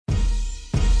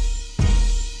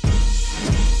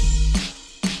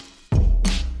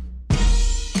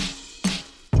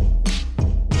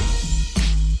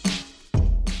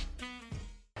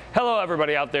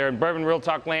everybody out there in Bourbon Real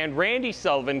Talk land. Randy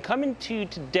Sullivan coming to you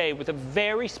today with a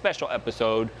very special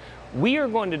episode. We are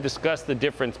going to discuss the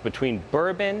difference between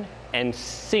bourbon and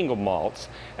single malts.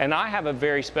 And I have a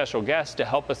very special guest to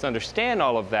help us understand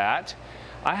all of that.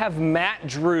 I have Matt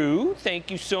Drew.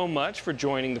 Thank you so much for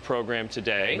joining the program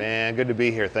today. Man, good to be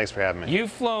here. Thanks for having me.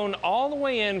 You've flown all the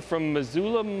way in from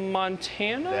Missoula,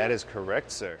 Montana? That is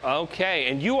correct, sir. Okay,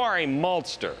 and you are a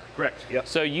maltster. Correct, yep.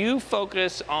 So you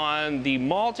focus on the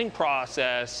malting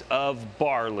process of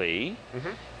barley,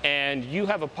 and you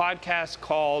have a podcast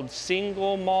called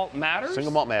Single Malt Matters?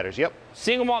 Single Malt Matters, yep.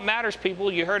 Single Malt Matters,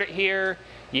 people. You heard it here.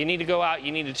 You need to go out,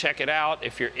 you need to check it out.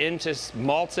 If you're into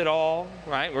malts at all,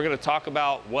 right? We're gonna talk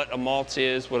about what a malt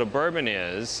is, what a bourbon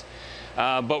is.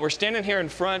 But we're standing here in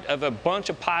front of a bunch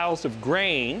of piles of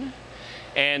grain,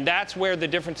 and that's where the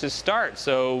differences start.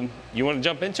 So you wanna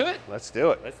jump into it? Let's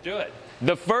do it. Let's do it.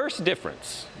 The first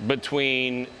difference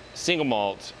between single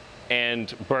malt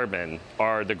and bourbon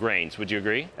are the grains. Would you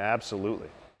agree? Absolutely.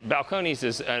 Balcones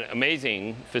is an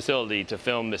amazing facility to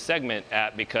film this segment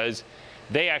at because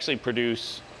they actually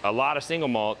produce a lot of single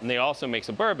malt, and they also make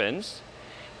some bourbons,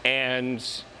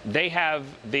 and they have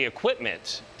the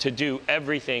equipment to do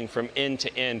everything from end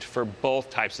to end for both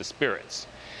types of spirits.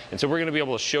 And so we're gonna be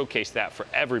able to showcase that for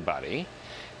everybody.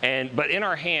 But in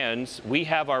our hands, we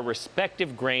have our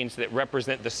respective grains that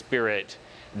represent the spirit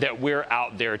that we're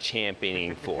out there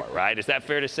championing for, right? Is that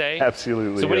fair to say?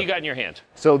 Absolutely. So what do you got in your hand?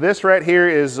 So this right here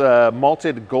is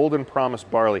malted Golden Promise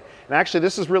barley. And actually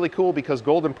this is really cool because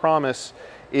Golden Promise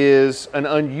is an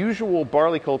unusual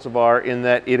barley cultivar in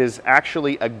that it is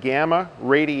actually a gamma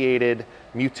radiated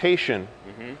mutation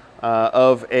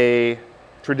of a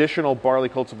traditional barley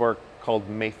cultivar called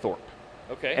Maythorpe.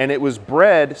 Okay. And it was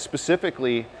bred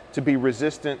specifically to be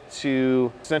resistant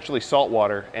to essentially salt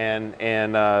water and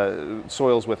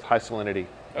soils with high salinity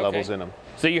levels in them.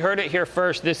 So you heard it here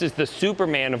first. This is the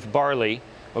Superman of barley,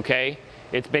 okay?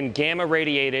 It's been gamma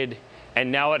radiated, and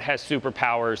now it has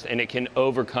superpowers, and it can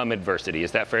overcome adversity.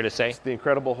 Is that fair to say? It's the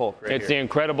Incredible Hulk right It's here. the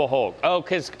Incredible Hulk. Oh,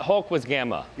 because Hulk was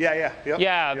gamma. Yeah.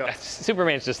 Yeah,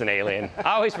 Superman's just an alien.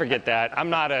 I always forget that. I'm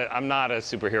not a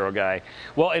superhero guy.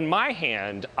 Well, in my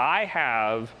hand, I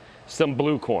have some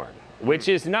blue corn, which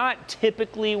is not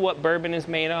typically what bourbon is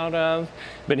made out of,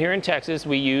 but here in Texas,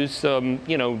 we use some,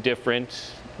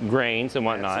 different grains and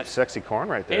whatnot. That's some sexy corn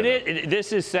right there.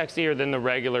 This is sexier than the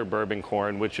regular bourbon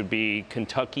corn, which would be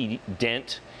Kentucky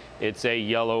Dent. It's a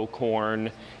yellow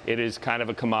corn. It is kind of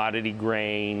a commodity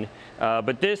grain,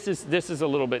 but this is a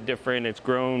little bit different. It's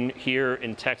grown here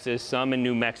in Texas, some in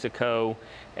New Mexico,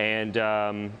 and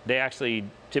they actually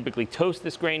typically toast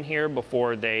this grain here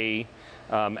before they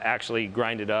actually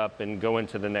grind it up and go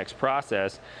into the next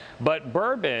process. But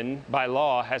bourbon, by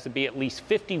law, has to be at least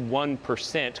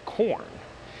 51% corn.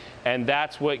 And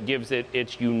that's what gives it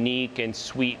its unique and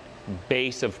sweet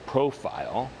base of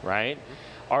profile, right?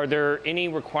 Are there any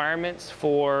requirements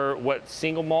for what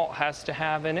single malt has to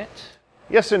have in it?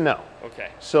 Yes and no. Okay.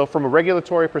 So from a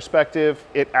regulatory perspective,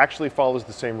 it actually follows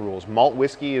the same rules. Malt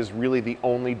whiskey is really the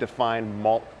only defined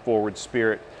malt-forward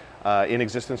spirit in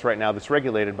existence right now that's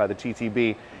regulated by the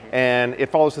TTB, and it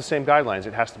follows the same guidelines.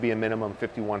 It has to be a minimum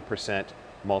 51%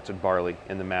 malted barley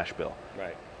in the mash bill.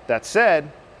 Right. That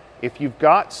said, if you've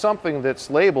got something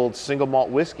that's labeled single malt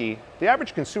whiskey, the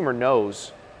average consumer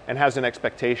knows and has an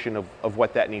expectation of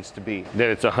what that needs to be.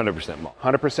 Then it's 100% malt.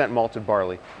 100% malted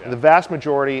barley. Yeah. The vast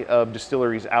majority of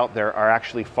distilleries out there are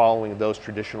actually following those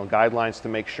traditional guidelines to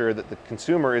make sure that the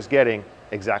consumer is getting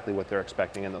exactly what they're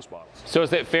expecting in those bottles. So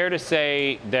is it fair to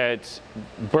say that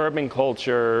bourbon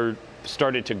culture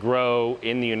started to grow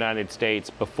in the United States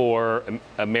before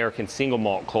American single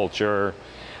malt culture,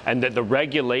 and that the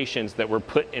regulations that were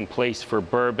put in place for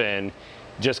bourbon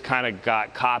just kind of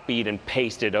got copied and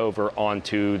pasted over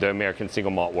onto the American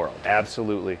single malt world?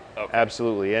 Absolutely, Okay.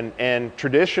 absolutely. And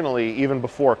traditionally, even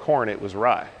before corn, it was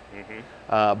rye.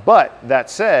 But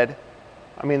that said,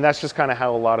 I mean, that's just kind of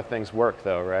how a lot of things work,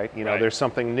 though, right? You know, Right. There's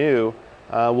something new.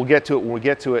 We'll get to it when we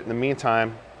get to it. In the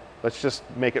meantime, let's just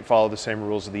make it follow the same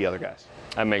rules of the other guys.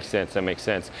 That makes sense, that makes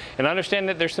sense. And I understand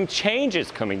that there's some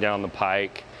changes coming down the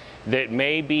pike that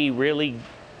may be really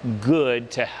good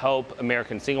to help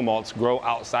American single malts grow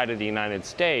outside of the United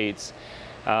States.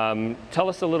 Tell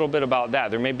us a little bit about that.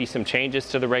 There may be some changes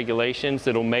to the regulations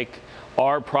that'll make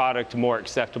our product more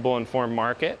acceptable in foreign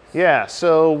market? Yeah,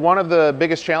 so one of the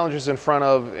biggest challenges in front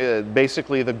of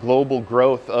basically the global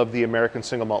growth of the American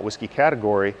single malt whiskey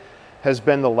category has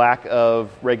been the lack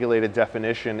of regulated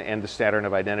definition and the standard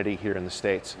of identity here in the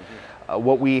States.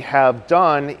 What we have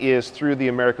done is through the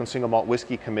American Single Malt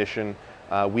Whiskey Commission,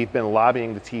 we've been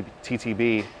lobbying the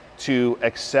TTB to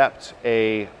accept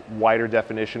a wider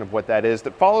definition of what that is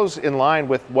that follows in line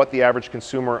with what the average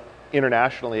consumer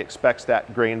internationally expects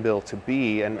that grain bill to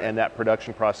be and that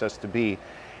production process to be.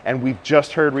 And we've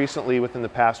just heard recently within the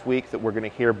past week that we're going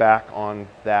to hear back on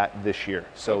that this year.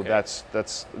 So Okay.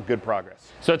 that's good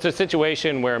progress. So it's a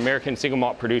situation where American single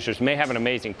malt producers may have an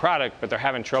amazing product, but they're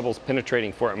having troubles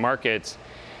penetrating foreign markets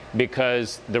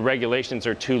because the regulations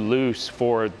are too loose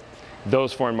for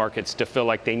those foreign markets to feel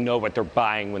like they know what they're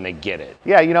buying when they get it.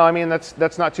 Yeah, you know, I mean,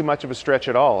 that's not too much of a stretch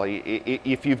at all.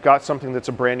 If you've got something that's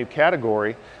a brand new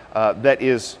category that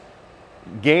is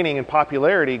gaining in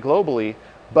popularity globally,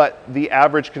 but the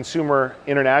average consumer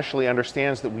internationally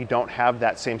understands that we don't have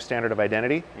that same standard of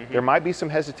identity, there might be some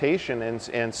hesitation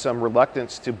and some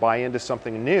reluctance to buy into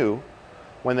something new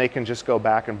when they can just go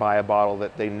back and buy a bottle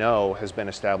that they know has been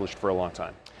established for a long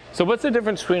time. So what's the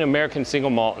difference between American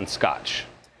single malt and Scotch?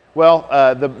 Well,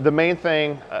 the main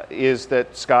thing is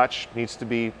that Scotch needs to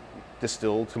be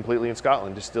distilled completely in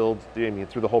Scotland, distilled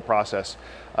through the whole process,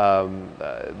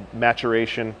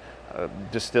 maturation,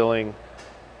 distilling,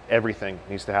 everything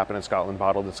needs to happen in Scotland,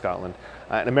 bottled in Scotland.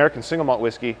 An American single malt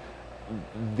whiskey,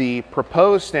 the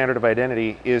proposed standard of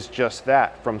identity is just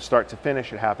that. From start to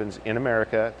finish, it happens in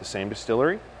America at the same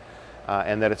distillery,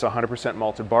 and that it's 100%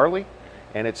 malted barley,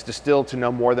 and it's distilled to no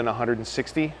more than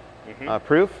 160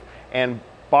 proof, and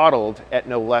bottled at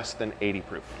no less than 80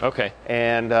 proof. Okay.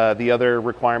 And the other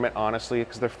requirement, honestly,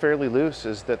 because they're fairly loose,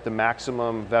 is that the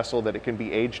maximum vessel that it can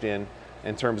be aged in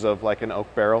terms of like an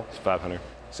oak barrel, It's 500.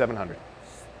 700.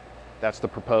 That's the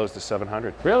proposed is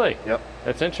 700. Really? Yep.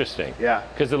 That's interesting. Yeah.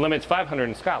 Because the limit's 500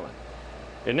 in Scotland,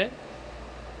 isn't it?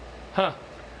 Huh.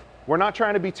 We're not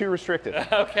trying to be too restrictive.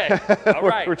 Okay. All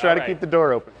right. We're trying all to keep right. the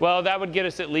door open. Well, that would get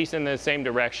us at least in the same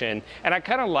direction. And I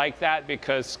kind of like that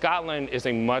because Scotland is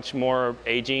a much more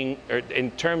aging, or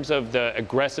in terms of the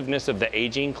aggressiveness of the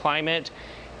aging climate,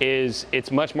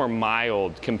 it's much more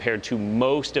mild compared to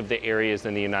most of the areas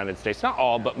in the United States. Not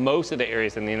all, but most of the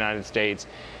areas in the United States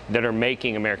that are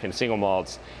making American single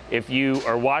malts. If you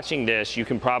are watching this, you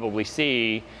can probably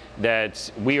see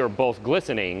that we are both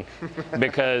glistening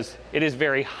because it is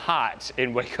very hot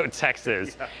in Waco,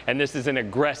 Texas. Yeah. And this is an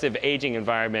aggressive aging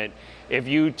environment. If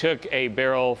you took a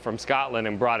barrel from Scotland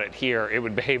and brought it here, it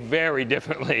would behave very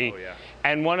differently. Oh, yeah.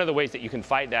 And one of the ways that you can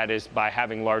fight that is by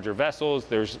having larger vessels.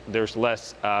 There's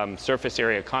less surface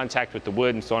area contact with the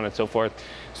wood and so on and so forth.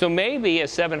 So maybe a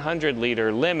 700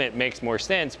 liter limit makes more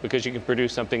sense because you can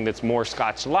produce something that's more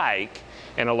Scotch-like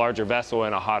in a larger vessel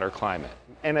in a hotter climate.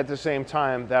 And at the same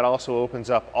time, that also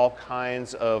opens up all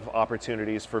kinds of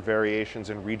opportunities for variations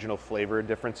in regional flavor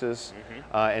differences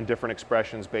and different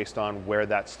expressions based on where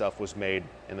that stuff was made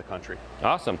in the country.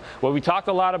 Awesome. Well, we talked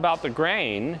a lot about the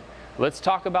grain. Let's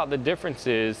talk about the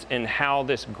differences in how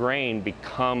this grain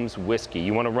becomes whiskey.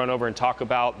 You want to run over and talk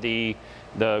about the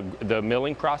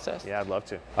milling process? Yeah, I'd love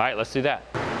to. All right, let's do that.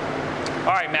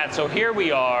 All right, Matt, so here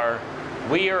we are.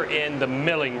 We are in the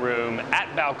milling room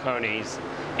at Balcones,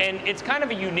 and it's kind of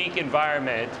a unique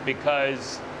environment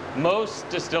because most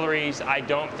distilleries, I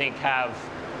don't think, have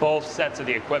both sets of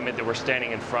the equipment that we're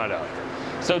standing in front of.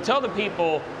 So tell the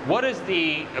people, what is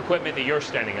the equipment that you're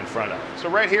standing in front of? So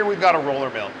right here we've got a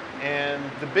roller mill, and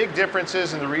the big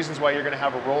differences and the reasons why you're going to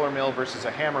have a roller mill versus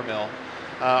a hammer mill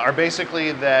are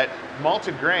basically that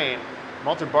malted grain,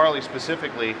 malted barley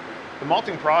specifically, the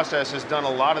malting process has done a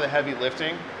lot of the heavy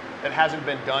lifting that hasn't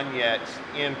been done yet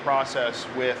in process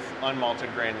with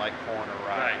unmalted grain like corn or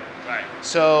rye. Right.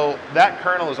 So that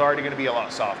kernel is already going to be a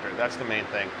lot softer. That's the main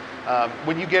thing.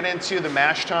 When you get into the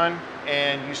mash tun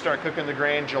and you start cooking the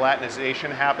grain,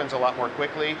 gelatinization happens a lot more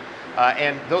quickly.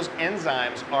 And those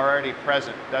enzymes are already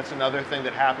present. That's another thing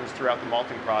that happens throughout the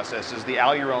malting process is the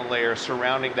alurone layer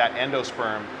surrounding that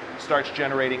endosperm starts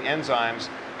generating enzymes.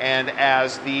 And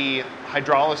as the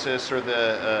hydrolysis or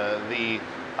the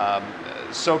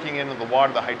soaking into the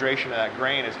water, the hydration of that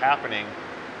grain is happening,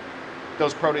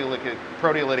 those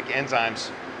proteolytic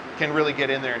enzymes can really get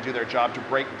in there and do their job to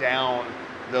break down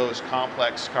those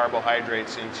complex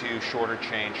carbohydrates into shorter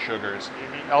chain sugars.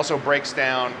 It also breaks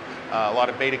down a lot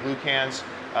of beta glucans,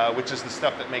 which is the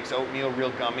stuff that makes oatmeal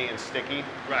real gummy and sticky.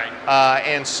 Right.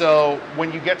 And so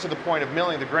when you get to the point of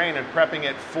milling the grain and prepping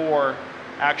it for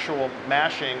actual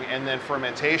mashing and then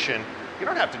fermentation, you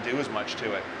don't have to do as much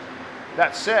to it.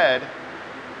 That said,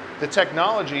 the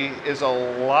technology is a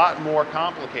lot more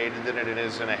complicated than it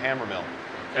is in a hammer mill.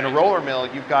 In a roller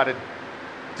mill, you've got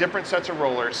different sets of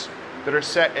rollers that are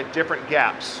set at different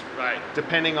gaps. Right.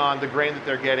 Depending on the grain that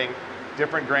they're getting.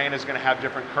 Different grain is going to have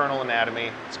different kernel anatomy.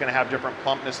 It's going to have different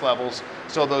plumpness levels.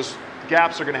 So those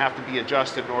gaps are going to have to be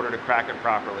adjusted in order to crack it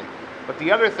properly. But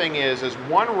the other thing is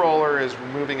one roller is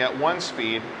moving at one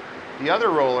speed, the other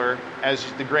roller, as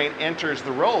the grain enters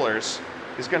the rollers,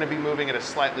 is going to be moving at a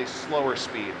slightly slower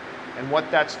speed. And what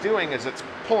that's doing is it's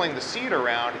pulling the seed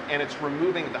around and it's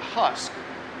removing the husk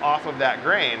off of that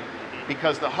grain,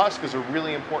 because the husk is a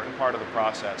really important part of the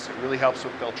process. It really helps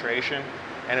with filtration,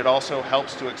 and it also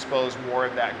helps to expose more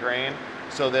of that grain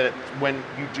so that when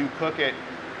you do cook it,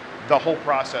 the whole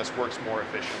process works more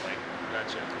efficiently.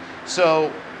 Gotcha.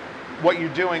 So what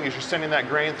you're doing is you're sending that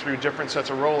grain through different sets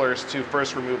of rollers to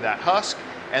first remove that husk,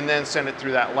 and then send it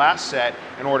through that last set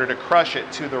in order to crush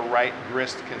it to the right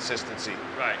grist consistency.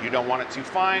 Right. You don't want it too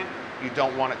fine, you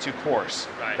don't want it too coarse.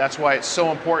 Right. That's why it's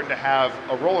so important to have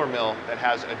a roller mill that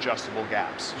has adjustable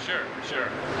gaps. Sure.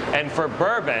 And for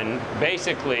bourbon,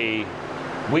 basically,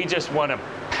 we just want to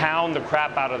pound the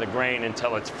crap out of the grain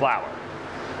until it's flour.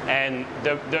 And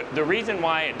the reason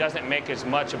why it doesn't make as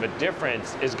much of a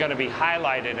difference is going to be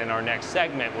highlighted in our next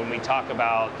segment when we talk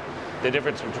about the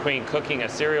difference between cooking a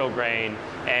cereal grain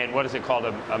and what is it called,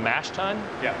 a mash tun?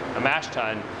 Yeah. A mash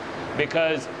tun.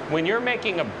 Because when you're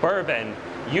making a bourbon,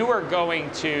 you are going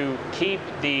to keep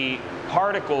the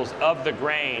particles of the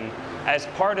grain as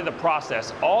part of the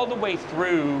process all the way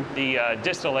through the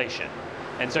distillation.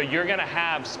 And so you're going to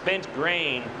have spent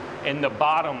grain in the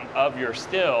bottom of your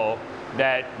still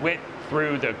that went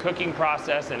through the cooking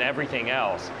process and everything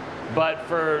else. But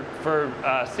for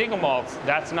single malts,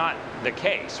 that's not the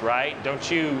case, right? Don't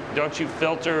you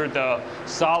filter the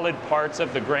solid parts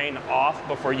of the grain off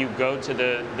before you go to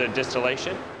the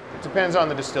distillation? It depends on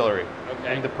the distillery.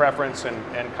 Okay. And the preference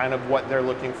and kind of what they're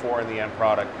looking for in the end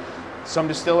product. Some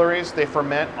distilleries, they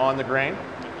ferment on the grain.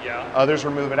 Yeah. Others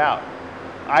remove it out.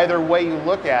 Either way you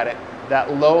look at it,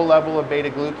 that low level of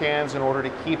beta-glucans in order to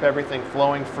keep everything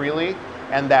flowing freely,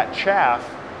 and that chaff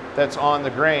that's on the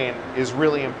grain is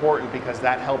really important because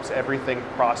that helps everything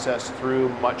process through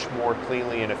much more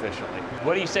cleanly and efficiently.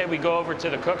 What do you say we go over to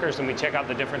the cookers and we check out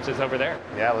the differences over there?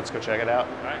 Yeah, let's go check it out.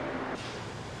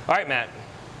 All right, Matt,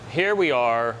 here we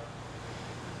are.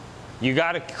 You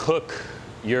got to cook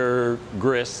your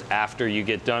grist after you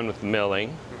get done with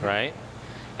milling, right?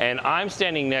 And I'm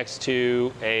standing next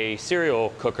to a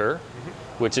cereal cooker,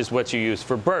 which is what you use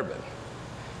for bourbon.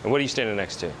 And what are you standing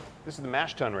next to? This is the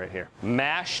mash tun right here.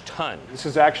 Mash tun. This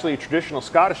is actually a traditional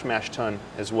Scottish mash tun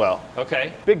as well.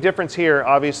 Okay. Big difference here,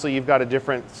 obviously you've got a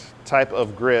different type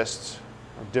of grist,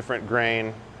 a different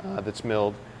grain that's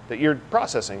milled that you're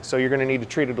processing, so you're going to need to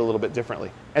treat it a little bit differently.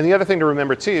 And the other thing to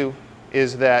remember too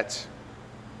is that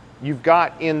you've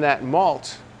got in that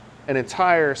malt an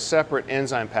entire separate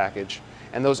enzyme package,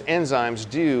 and those enzymes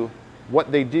do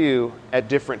what they do at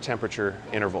different temperature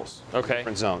intervals, Okay.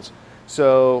 different zones.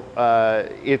 So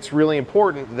it's really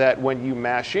important that when you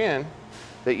mash in,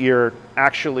 that you're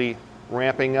actually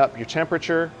ramping up your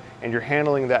temperature and you're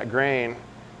handling that grain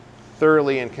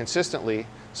thoroughly and consistently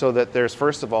so that there's,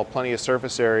 first of all, plenty of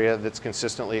surface area that's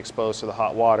consistently exposed to the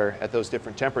hot water at those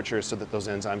different temperatures so that those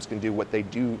enzymes can do what they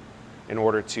do in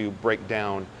order to break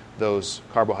down those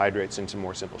carbohydrates into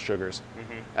more simple sugars.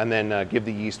 And then give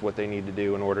the yeast what they need to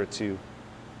do in order to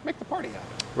make the party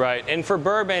happen. Right, and for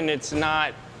bourbon, it's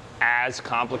not as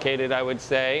complicated, I would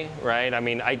say, right? I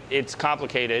mean, it's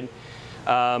complicated,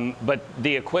 but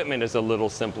the equipment is a little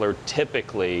simpler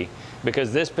typically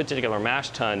because this particular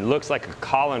mash tun looks like a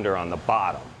colander on the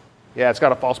bottom. Yeah, it's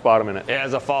got a false bottom in it. It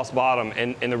has a false bottom,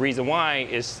 and the reason why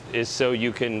is so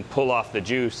you can pull off the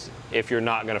juice if you're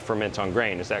not going to ferment on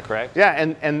grain. Is that correct?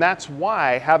 Yeah, and that's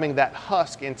why having that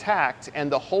husk intact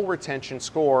and the whole retention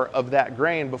score of that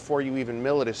grain before you even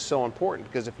mill it is so important,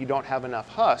 because if you don't have enough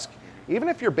husk, even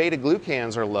if your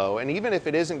beta-glucans are low, and even if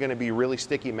it isn't going to be really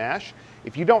sticky mash,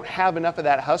 if you don't have enough of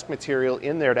that husk material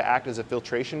in there to act as a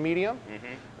filtration medium,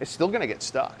 it's still going to get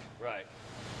stuck. Right.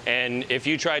 And if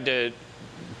you tried to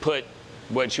put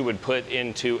what you would put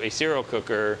into a cereal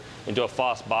cooker into a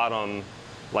false bottom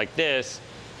like this,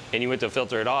 and you went to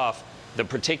filter it off, the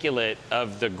particulate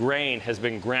of the grain has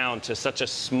been ground to such a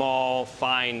small,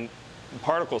 fine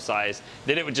particle size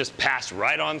that it would just pass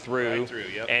right on through,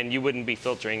 yep. And you wouldn't be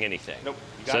filtering anything. Nope.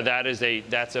 So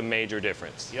that's a major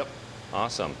difference. Yep.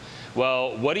 Awesome.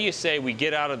 Well, what do you say we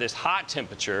get out of this hot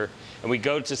temperature and we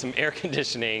go to some air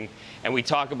conditioning and we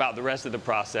talk about the rest of the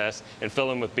process and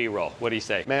fill in with B-roll? What do you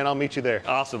say? Man, I'll meet you there.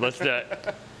 Awesome, let's do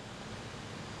it.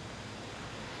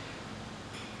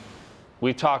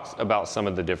 We've talked about some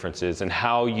of the differences and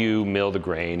how you mill the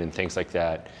grain and things like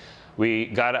that.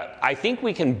 I think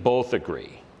we can both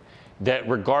agree that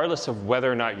regardless of whether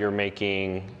or not you're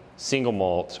making single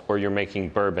malt or you're making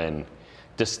bourbon,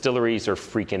 distilleries are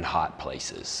freaking hot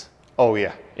places. Oh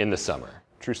yeah. In the summer.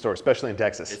 True story, especially in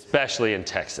Texas. Especially in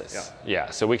Texas. Yeah,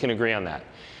 so we can agree on that.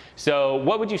 So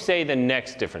what would you say the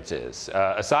next difference is?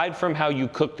 Aside from how you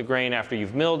cook the grain after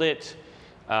you've milled it,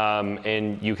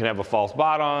 and you can have a false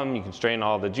bottom, you can strain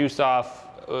all the juice off,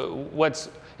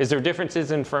 is there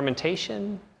differences in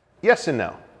fermentation? Yes and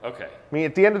no. Okay. I mean,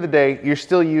 at the end of the day, you're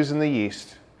still using the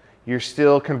yeast. You're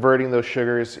still converting those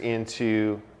sugars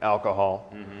into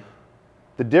alcohol. Mm-hmm.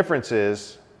 The difference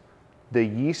is the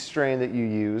yeast strain that you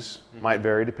use might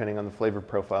vary depending on the flavor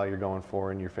profile you're going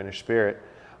for in your finished spirit.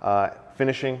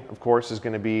 Finishing, of course, is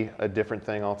going to be a different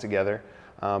thing altogether.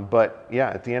 But yeah,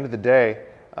 at the end of the day,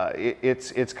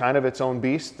 it's kind of its own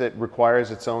beast that requires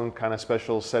its own kind of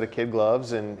special set of kid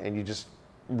gloves, and you just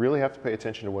really have to pay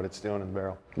attention to what it's doing in the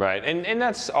barrel. Right, and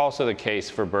that's also the case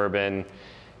for bourbon.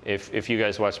 If you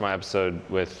guys watched my episode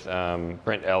with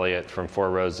Brent Elliott from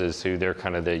Four Roses, who they're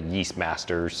kind of the yeast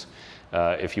masters,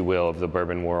 if you will, of the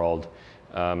bourbon world,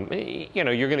 you're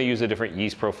going to use a different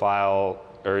yeast profile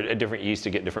or a different yeast to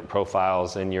get different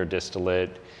profiles in your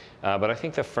distillate. But I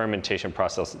think the fermentation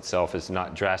process itself is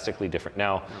not drastically different.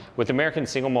 Now, with American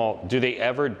single malt, do they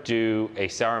ever do a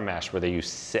sour mash where they use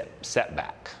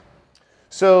setback?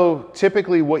 So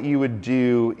typically what you would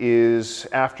do is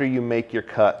after you make your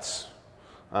cuts,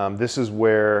 this is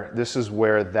where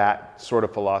that sort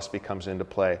of philosophy comes into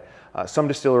play. Some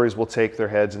distilleries will take their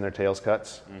heads and their tails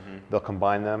cuts, they'll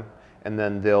combine them, and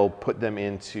then they'll put them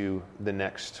into the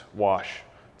next wash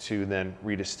to then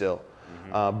redistill.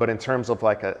 But in terms of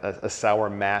like a sour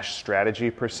mash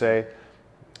strategy per se,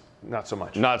 not so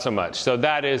much. Not so much. So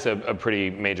that is a pretty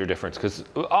major difference, because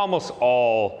almost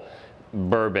all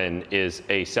bourbon is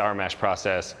a sour mash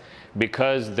process.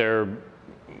 Because they're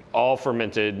all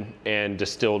fermented and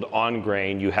distilled on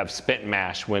grain, you have spent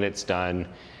mash when it's done.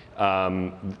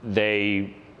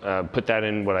 They put that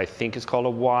in what I think is called a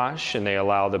wash, and they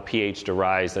allow the pH to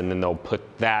rise, and then they'll put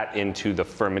that into the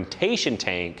fermentation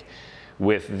tank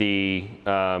with the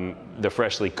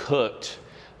freshly cooked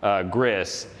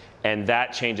grist, and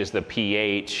that changes the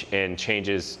pH and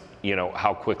changes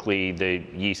how quickly the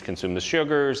yeast consume the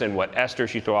sugars and what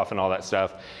esters you throw off and all that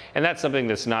stuff. And that's something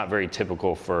that's not very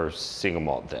typical for single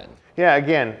malt then. Yeah,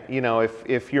 again,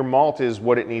 if your malt is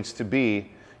what it needs to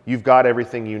be, you've got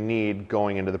everything you need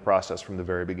going into the process from the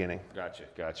very beginning.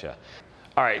 Gotcha.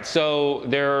 All right, so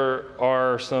there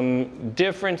are some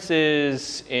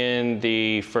differences in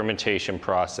the fermentation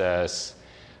process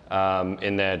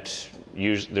in that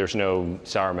there's no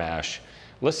sour mash.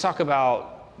 Let's talk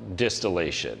about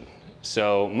distillation.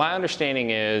 So my understanding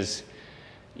is,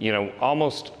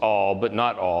 almost all, but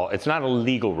not all, it's not a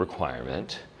legal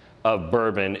requirement of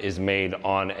bourbon is made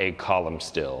on a column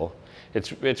still.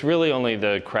 It's really only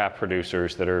the craft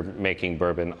producers that are making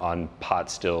bourbon on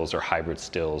pot stills or hybrid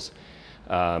stills,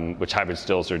 which hybrid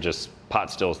stills are just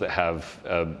pot stills that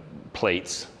have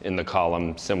plates in the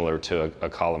column similar to a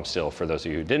column still, for those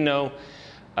of you who didn't know.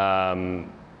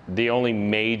 The only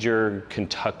major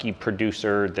Kentucky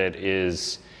producer that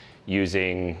is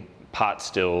using pot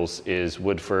stills is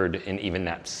Woodford, and even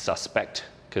that's suspect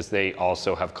because they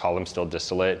also have column still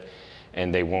distillate,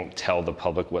 and they won't tell the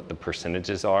public what the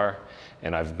percentages are.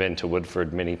 And I've been to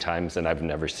Woodford many times, and I've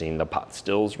never seen the pot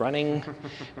stills running.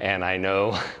 And I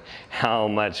know how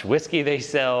much whiskey they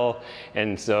sell.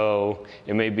 And so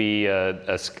it may be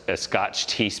a Scotch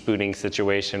teaspooning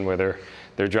situation where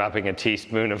they're dropping a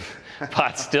teaspoon of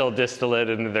pot still distillate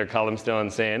into their column still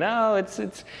and saying, oh,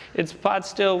 it's pot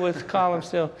still with column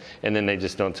still. And then they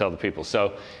just don't tell the people.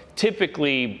 So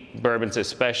typically bourbons,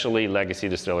 especially legacy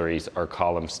distilleries, are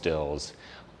column stills.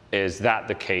 Is that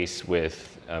the case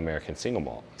with American single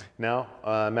malt? No.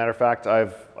 Matter of fact,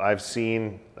 I've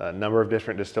seen a number of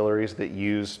different distilleries that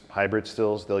use hybrid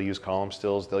stills. They'll use column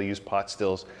stills. They'll use pot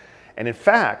stills. And in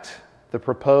fact, the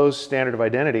proposed standard of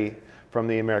identity from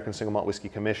the American Single Malt Whiskey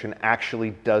Commission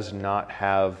actually does not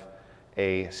have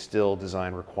a still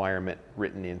design requirement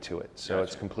written into it. So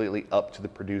It's completely up to the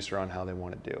producer on how they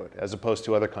want to do it, as opposed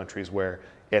to other countries where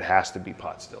it has to be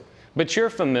pot stilled. But you're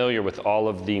familiar with all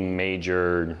of the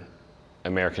major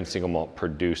American single malt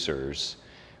producers.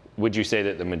 Would you say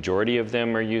that the majority of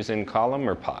them are using column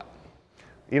or pot?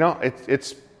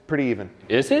 It's pretty even.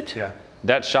 Is it? Yeah.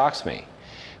 That shocks me.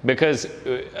 Because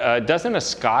doesn't a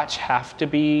Scotch have to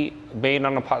be made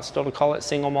on a pot still to call it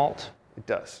single malt? It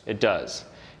does. It does.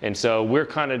 And so we're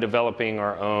kind of developing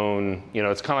our own,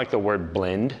 it's kind of like the word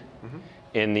blend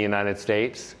in the United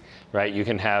States, right? You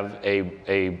can have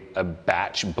a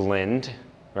batch blend,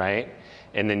 right?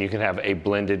 And then you can have a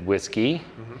blended whiskey,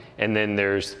 and then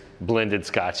there's blended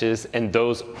scotches, and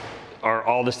those are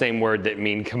all the same word that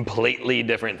mean completely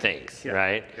different things,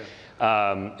 right?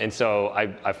 And so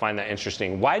I find that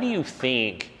interesting. Why do you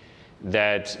think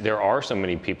that there are so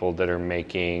many people that are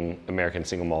making American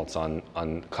single malts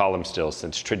on column stills,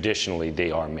 since traditionally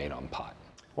they are made on pot?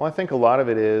 Well, I think a lot of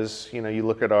it is, you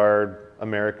look at our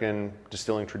American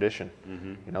distilling tradition.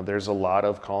 There's a lot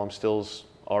of column stills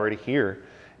already here.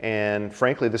 And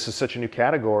frankly, this is such a new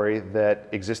category that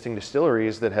existing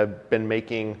distilleries that have been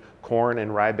making corn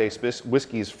and rye-based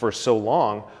whiskeys for so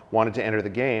long wanted to enter the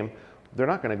game. They're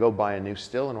not going to go buy a new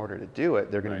still in order to do it.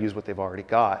 They're going to use what they've already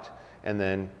got and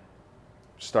then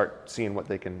start seeing what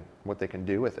they can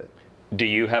do with it. Do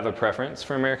you have a preference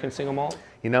for American single malt?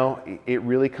 It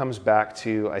really comes back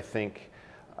to, I think,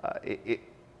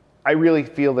 I really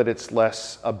feel that it's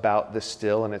less about the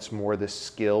still and it's more the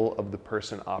skill of the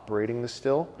person operating the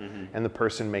still and the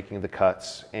person making the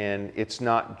cuts. And it's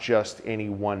not just any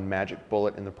one magic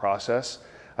bullet in the process.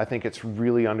 I think it's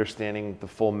really understanding the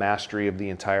full mastery of the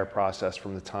entire process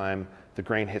from the time the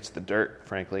grain hits the dirt,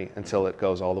 frankly, until it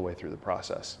goes all the way through the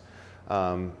process.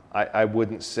 I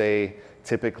wouldn't say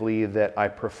typically that I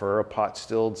prefer a pot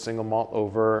stilled single malt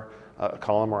over a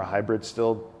column or a hybrid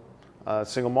stilled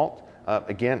single malt.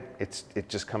 Again, it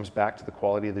just comes back to the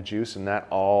quality of the juice, and that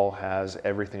all has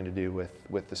everything to do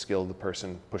with the skill of the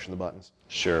person pushing the buttons.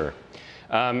 Sure.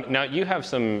 Now, you have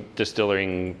some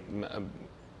distilling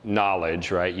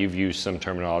knowledge, right? You've used some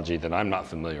terminology that I'm not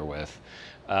familiar with.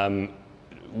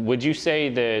 Would you say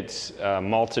that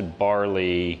malted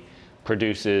barley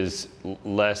produces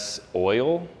less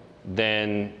oil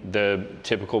than the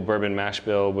typical bourbon mash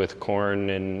bill with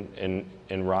corn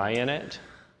and rye in it?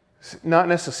 Not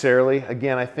necessarily.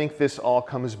 Again, I think this all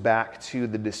comes back to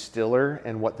the distiller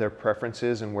and what their preference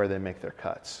is and where they make their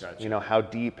cuts. Gotcha. How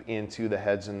deep into the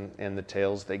heads and the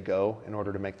tails they go in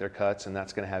order to make their cuts, and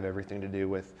that's going to have everything to do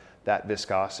with that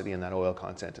viscosity and that oil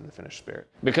content in the finished spirit.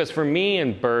 Because for me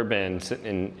in bourbon,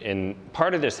 and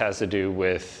part of this has to do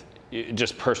with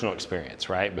just personal experience,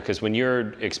 right? Because when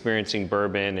you're experiencing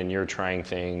bourbon and you're trying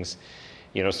things,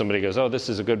 somebody goes, oh, this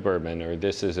is a good bourbon, or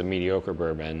this is a mediocre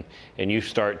bourbon, and you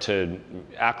start to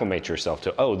acclimate yourself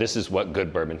to, oh, this is what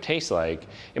good bourbon tastes like.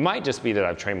 It might just be that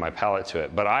I've trained my palate to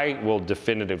it, but I will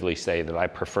definitively say that I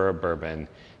prefer a bourbon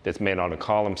that's made on a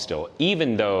column still,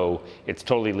 even though it's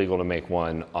totally legal to make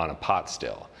one on a pot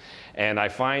still. And I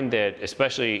find that,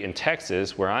 especially in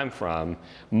Texas, where I'm from,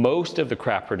 most of the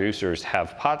craft producers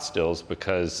have pot stills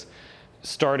because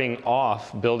starting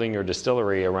off building your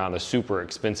distillery around a super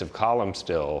expensive column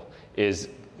still is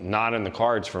not in the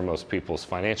cards for most people's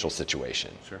financial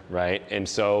situation, right? And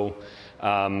so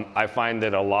I find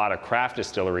that a lot of craft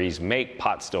distilleries make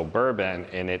pot still bourbon,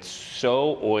 and it's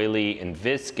so oily and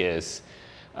viscous,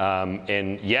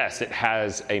 and yes, it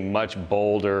has a much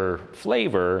bolder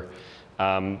flavor,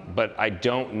 but I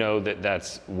don't know that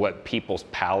that's what people's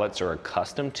palates are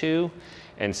accustomed to.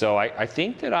 And so I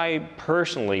think that I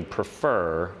personally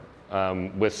prefer,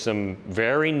 with some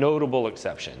very notable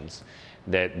exceptions,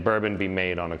 that bourbon be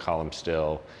made on a column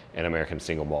still and American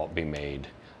single malt be made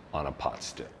on a pot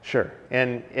still. Sure,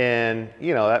 and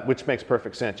that, which makes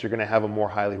perfect sense. You're going to have a more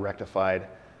highly rectified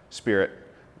spirit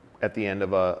at the end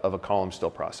of a column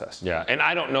still process. Yeah, and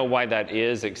I don't know why that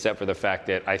is, except for the fact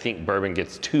that I think bourbon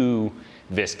gets too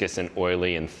viscous and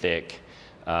oily and thick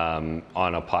on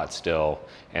a pot still,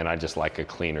 and I just like a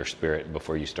cleaner spirit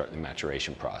before you start the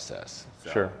maturation process. So.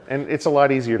 Sure, and it's a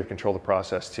lot easier to control the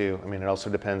process too. I mean, it also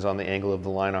depends on the angle of the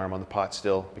line arm on the pot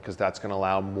still, because that's going to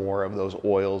allow more of those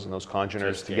oils and those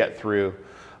congeners to get through,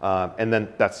 and then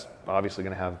that's obviously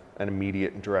going to have an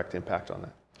immediate and direct impact on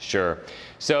that. Sure.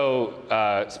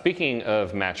 So speaking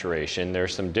of maturation,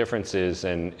 there's some differences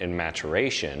in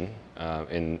maturation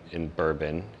in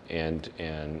bourbon and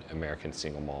in American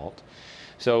single malt.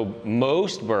 So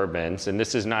most bourbons, and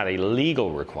this is not a legal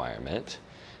requirement,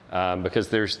 because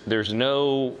there's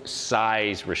no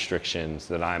size restrictions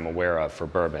that I'm aware of for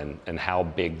bourbon and how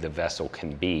big the vessel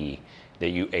can be that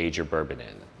you age your bourbon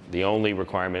in. The only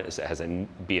requirement is it has to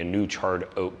be a new charred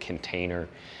oak container. It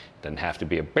doesn't have to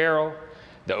be a barrel.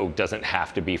 The oak doesn't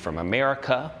have to be from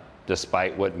America,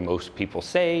 despite what most people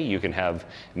say. You can have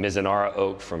Mizunara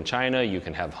oak from China, you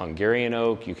can have Hungarian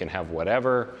oak, you can have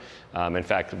whatever. In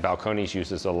fact, Balcones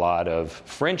uses a lot of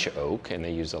French oak, and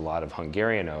they use a lot of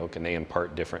Hungarian oak, and they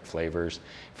impart different flavors.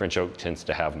 French oak tends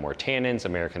to have more tannins,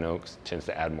 American oak tends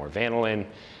to add more vanillin.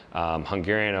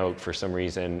 Hungarian oak, for some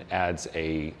reason, adds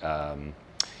a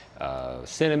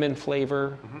cinnamon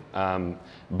flavor.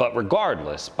 But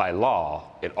regardless, by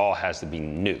law, it all has to be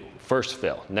new. First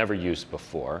fill, never used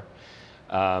before.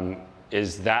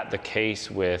 Is that the case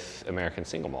with American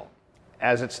single malt?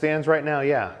 As it stands right now,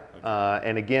 yeah.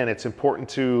 And again, it's important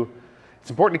to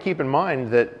keep in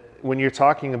mind that when you're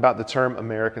talking about the term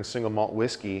American single malt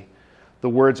whiskey, the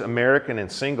words American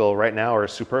and single right now are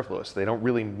superfluous. They don't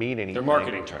really mean anything. They're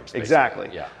marketing terms, basically. Exactly.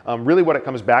 Yeah. Really what it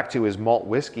comes back to is malt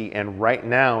whiskey, and right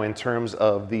now in terms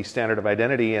of the standard of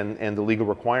identity and the legal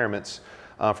requirements,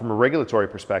 from a regulatory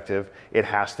perspective, it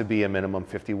has to be a minimum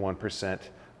 51%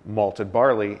 malted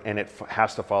barley, and it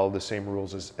has to follow the same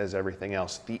rules as everything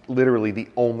else. Literally the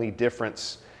only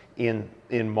difference in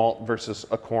malt versus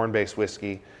a corn-based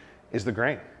whiskey is the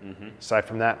grain. Aside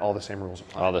from that, all the same rules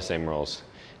apply. All the same rules.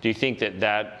 Do you think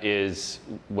that is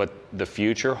what the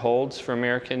future holds for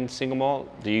American single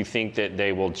malt? Do you think that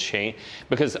they will change?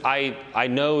 Because I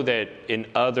know that in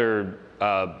other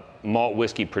malt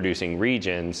whiskey producing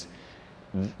regions,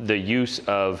 the use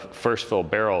of first fill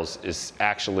barrels is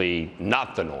actually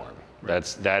not the norm.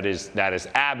 That is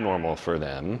abnormal for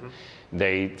them.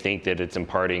 They think that it's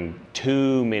imparting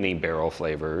too many barrel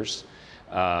flavors.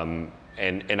 And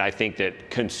I think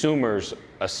that consumers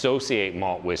associate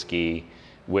malt whiskey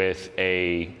with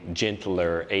a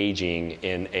gentler aging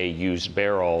in a used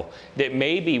barrel that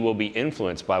maybe will be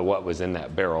influenced by what was in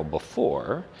that barrel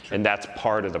before, and that's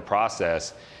part of the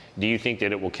process. Do you think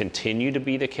that it will continue to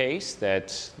be the case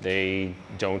that they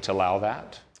don't allow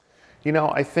that? You know,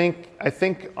 I think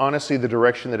honestly the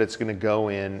direction that it's going to go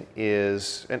in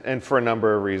is, and for a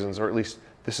number of reasons, or at least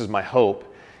this is my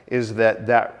hope, is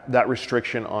that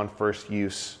restriction on first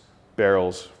use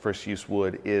barrels, first use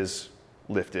wood is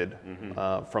lifted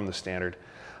from the standard.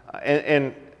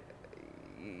 And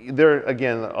there are,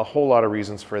 again, a whole lot of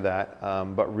reasons for that,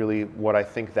 but really what I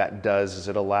think that does is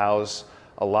it allows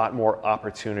a lot more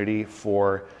opportunity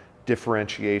for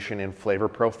differentiation in flavor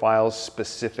profiles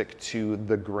specific to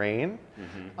the grain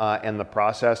and the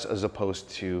process as opposed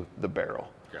to the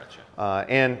barrel. Gotcha.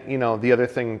 And you know, the other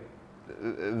thing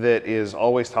that is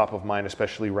always top of mind,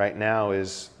 especially right now,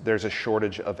 is there's a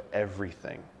shortage of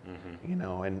everything. You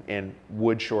know, and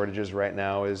wood shortages right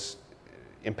now is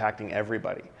impacting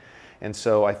everybody. And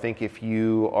so I think if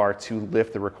you are to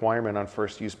lift the requirement on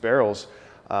first use barrels,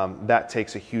 that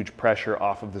takes a huge pressure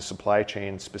off of the supply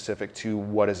chain specific to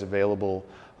what is available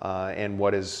and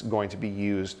what is going to be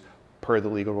used per the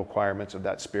legal requirements of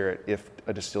that spirit if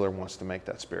a distiller wants to make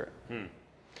that spirit.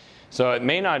 So it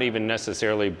may not even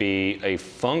necessarily be a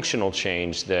functional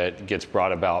change that gets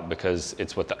brought about because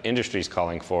it's what the industry is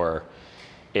calling for.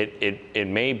 It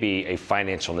may be a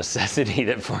financial necessity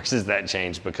that forces that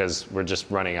change because we're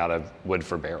just running out of wood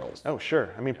for barrels. Oh, sure.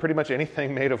 I mean, pretty much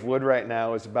anything made of wood right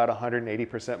now is about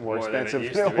 180% more expensive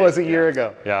than than it was a year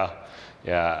ago.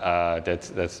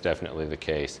 That's definitely the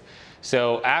case.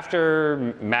 So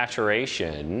after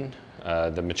maturation,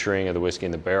 the maturing of the whiskey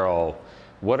in the barrel,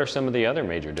 what are some of the other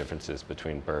major differences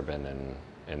between bourbon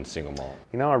and single malt?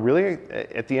 You know,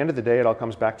 at the end of the day, it all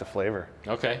comes back to flavor.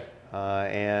 Okay.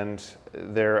 And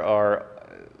there are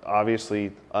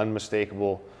obviously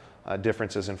unmistakable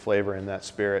differences in flavor in that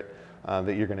spirit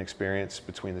that you're going to experience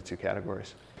between the two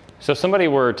categories. So if somebody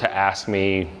were to ask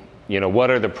me, you know,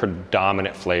 what are the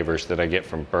predominant flavors that I get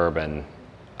from bourbon,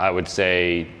 I would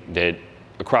say that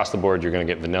across the board you're going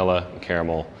to get vanilla and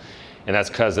caramel, and that's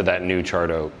because of that new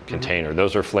charred oak container.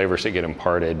 Those are flavors that get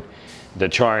imparted. The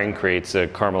charring creates a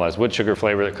caramelized wood sugar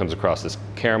flavor that comes across as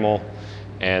caramel.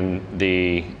 And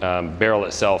the barrel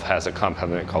itself has a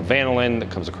compound in it called vanillin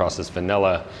that comes across as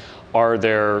vanilla. Are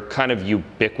there kind of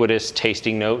ubiquitous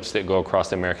tasting notes that go across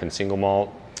the American single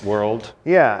malt world?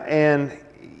 Yeah, and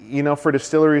you know, for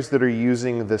distilleries that are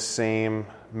using the same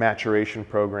maturation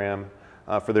program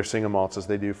for their single malts as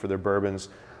they do for their bourbons,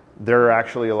 there are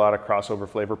actually a lot of crossover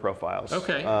flavor profiles.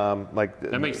 Okay, like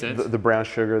that makes sense. The brown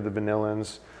sugar, the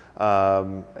vanillins.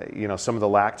 You know, some of the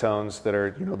lactones that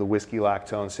are, you know, the whiskey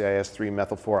lactone, CIS3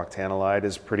 methyl 4-octanolide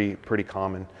is pretty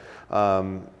common.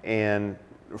 And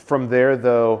from there,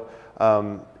 though,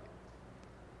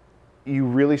 you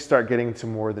really start getting to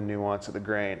more of the nuance of the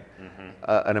grain.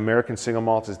 An American single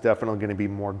malt is definitely going to be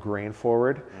more grain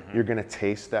forward. You're going to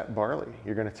taste that barley.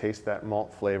 You're going to taste that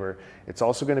malt flavor. It's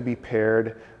also going to be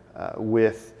paired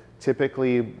with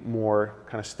typically more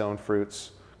kind of stone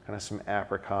fruits, kind of some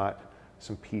apricot,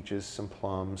 some peaches, some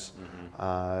plums.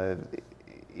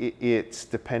 It's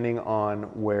depending on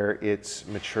where it's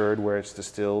matured, where it's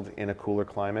distilled in a cooler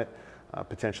climate,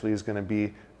 potentially is going to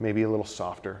be maybe a little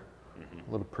softer,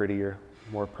 a little prettier,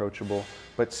 more approachable.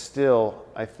 But still,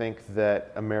 I think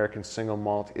that American single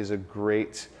malt is a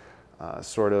great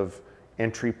sort of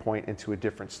entry point into a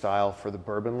different style for the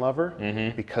bourbon lover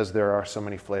because there are so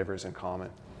many flavors in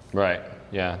common. Right,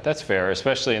 yeah, that's fair,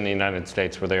 especially in the United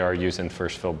States where they are using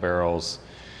first fill barrels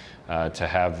to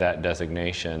have that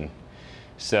designation.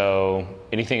 So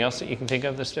anything else that you can think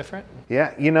of that's different?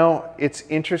 Yeah, you know, it's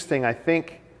interesting. I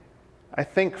think I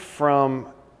think from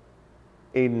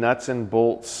a nuts and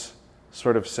bolts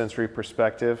sort of sensory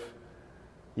perspective,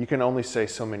 you can only say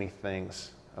so many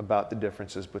things about the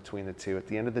differences between the two. At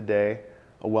the end of the day,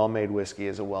 a well-made whiskey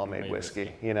is a well-made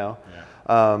whiskey, you know?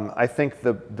 Yeah. I think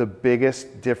the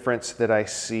biggest difference that I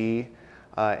see,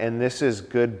 and this is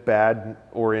good, bad,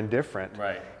 or indifferent,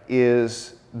 right,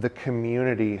 is the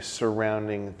community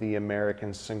surrounding the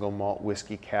American single malt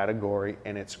whiskey category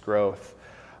and its growth.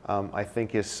 I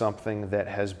think is something that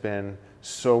has been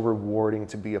so rewarding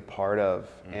to be a part of,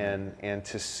 and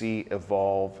to see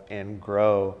evolve and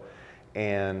grow.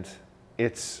 And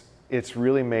it's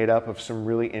really made up of some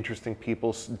really interesting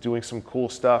people doing some cool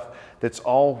stuff that's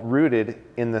all rooted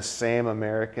in the same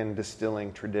American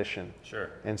distilling tradition. Sure.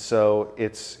 And so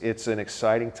it's an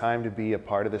exciting time to be a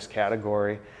part of this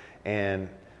category. And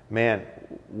man,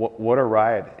 what a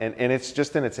ride. And it's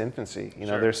just in its infancy. You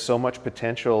know, sure, there's so much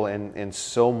potential and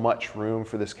so much room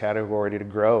for this category to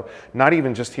grow, not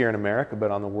even just here in America, but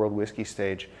on the world whiskey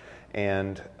stage.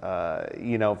 And,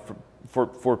 you know,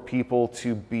 for people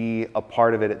to be a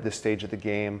part of it at this stage of the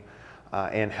game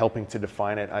and helping to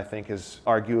define it, I think is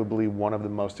arguably one of the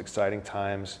most exciting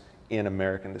times in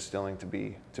American distilling to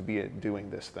be doing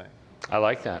this thing. I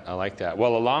like that. I like that.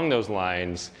 Well, along those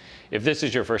lines, if this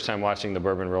is your first time watching the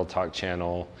Bourbon Real Talk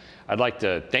channel, I'd like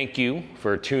to thank you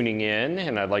for tuning in,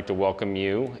 and I'd like to welcome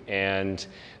you. And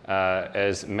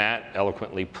as Matt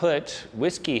eloquently put,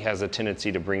 whiskey has a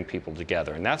tendency to bring people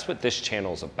together, and that's what this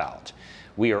channel is about.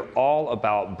 We are all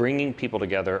about bringing people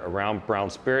together around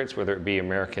brown spirits, whether it be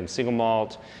American single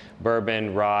malt,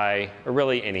 bourbon, rye, or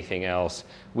really anything else.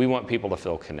 We want people to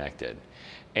feel connected.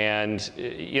 And,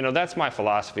 you know, that's my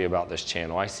philosophy about this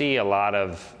channel. I see a lot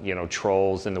of, you know,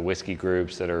 trolls in the whiskey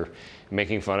groups that are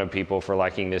making fun of people for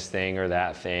liking this thing or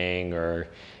that thing, or,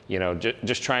 you know,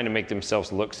 just trying to make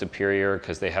themselves look superior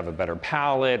because they have a better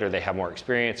palate or they have more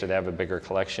experience or they have a bigger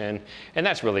collection. And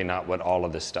that's really not what all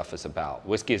of this stuff is about.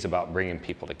 Whiskey is about bringing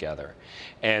people together.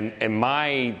 And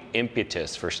my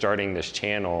impetus for starting this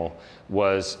channel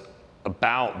was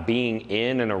about being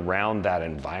in and around that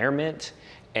environment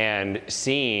and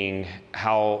seeing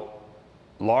how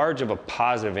large of a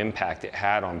positive impact it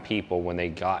had on people when they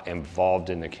got involved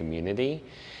in the community.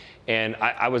 And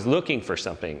I was looking for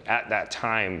something at that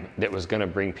time that was going to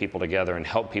bring people together and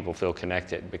help people feel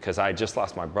connected, because I just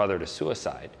lost my brother to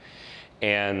suicide.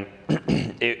 And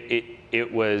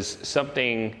it was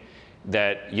something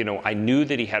that, you know, I knew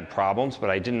that he had problems, but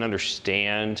I didn't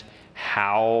understand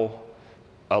how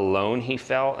alone he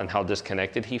felt and how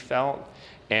disconnected he felt.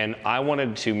 And I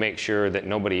wanted to make sure that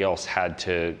nobody else had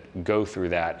to go through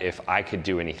that if I could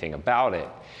do anything about it.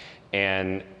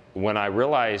 And when I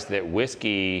realized that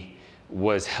whiskey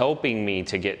was helping me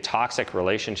to get toxic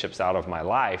relationships out of my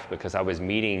life, because I was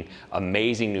meeting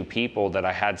amazing new people that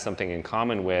I had something in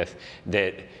common with,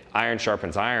 that iron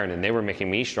sharpens iron, and they were making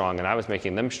me strong and I was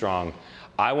making them strong,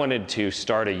 I wanted to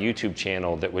start a YouTube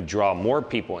channel that would draw more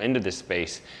people into this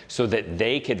space so that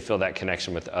they could feel that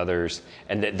connection with others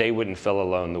and that they wouldn't feel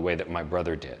alone the way that my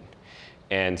brother did.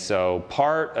 And so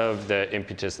part of the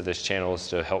impetus of this channel is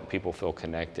to help people feel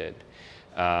connected.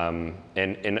 And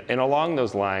along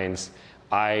those lines,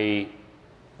 I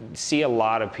see a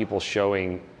lot of people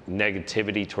showing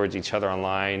negativity towards each other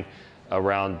online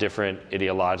around different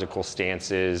ideological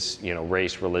stances, you know,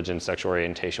 race, religion, sexual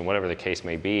orientation, whatever the case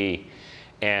may be.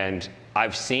 And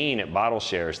I've seen at bottle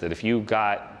shares that if you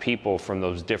got people from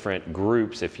those different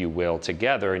groups, if you will,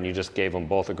 together, and you just gave them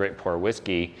both a great pour of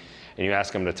whiskey, and you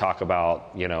ask them to talk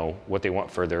about, you know, what they want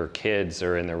for their kids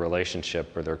or in their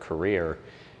relationship or their career,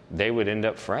 they would end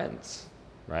up friends,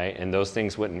 right? And those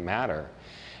things wouldn't matter.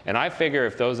 And I figure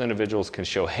if those individuals can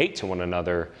show hate to one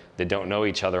another that don't know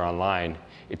each other online,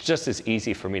 it's just as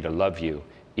easy for me to love you,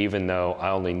 even though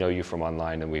I only know you from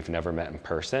online and we've never met in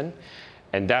person.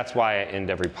 And that's why I end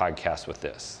every podcast with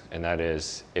this. And that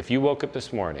is, if you woke up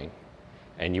this morning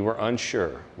and you were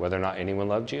unsure whether or not anyone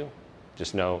loved you,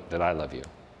 just know that I love you.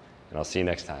 And I'll see you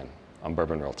next time on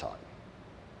Bourbon Real Talk.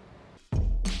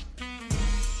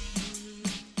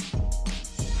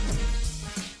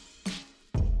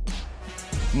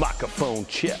 Microphone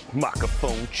check,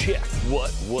 microphone check.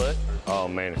 What? Oh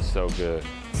man, it's so good.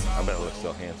 I bet I look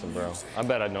so handsome, bro. I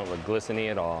bet I don't look glistening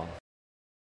at all.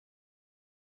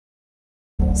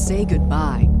 Say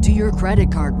goodbye to your credit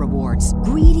card rewards.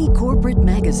 Greedy corporate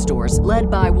mega stores,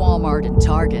 led by Walmart and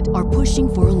Target, are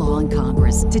pushing for a law in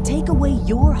Congress to take away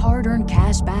your hard-earned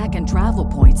cash back and travel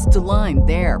points to line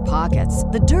their pockets.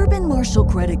 The Durbin-Marshall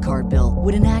credit card bill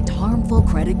would enact harmful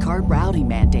credit card routing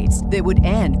mandates that would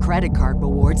end credit card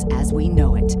rewards as we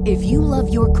know it. If you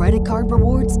love your credit card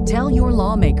rewards, tell your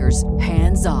lawmakers,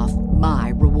 hands off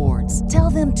my rewards. rewards. Tell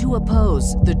them to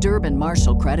oppose the Durbin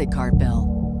Marshall credit card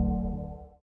bill.